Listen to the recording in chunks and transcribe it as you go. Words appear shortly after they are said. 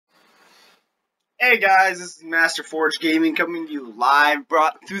Hey guys, this is Master Forge Gaming coming to you live,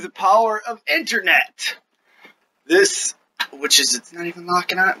 brought through the power of internet. It's not even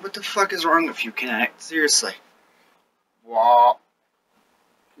locking on. What the fuck is wrong with you, Kinect? Seriously. Wow.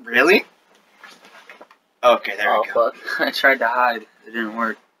 Really? Okay, there we go. Fuck. I tried to hide. It didn't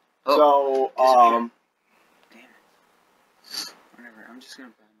work. Oh, Damn it. Whatever, I'm just gonna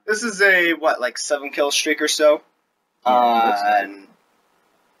buy this is a, like 7 kill streak or so? Yeah, And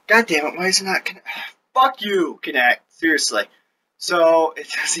God damn it, why is it not Kinect? Fuck you, Kinect. Seriously. So, it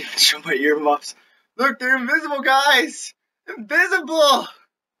doesn't even show my earmuffs. Look, they're invisible, guys! Invisible!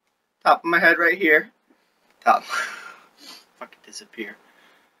 Top of my head right here. Top. Fucking disappear.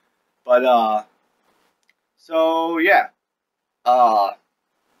 But, so, yeah.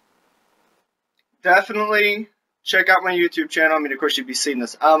 Definitely check out my YouTube channel. I mean, of course, you'd be seeing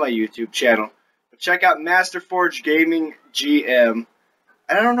this on my YouTube channel. But check out Master Forge Gaming GM.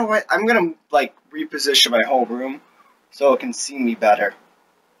 I don't know why. I'm gonna, like, reposition my whole room so it can see me better.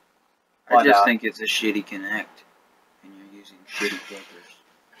 I just think it's a shitty Connect, and you're using shitty filters.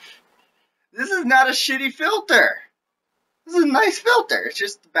 This is not a shitty filter. This is a nice filter. It's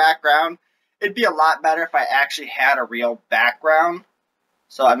just the background. It'd be a lot better if I actually had a real background.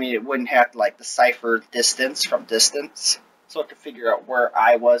 So, I mean, it wouldn't have to, like, decipher distance from distance. So it could figure out where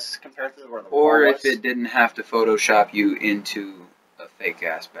I was compared to where the wall was. Or if it didn't have to Photoshop you into a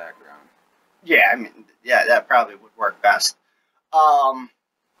fake-ass background. Yeah, I mean, yeah, that probably would work best.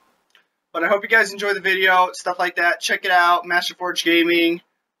 But I hope you guys enjoy the video, stuff like that. Check it out, Master Forge Gaming.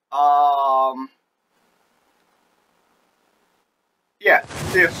 Yeah,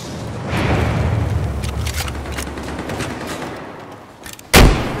 see ya.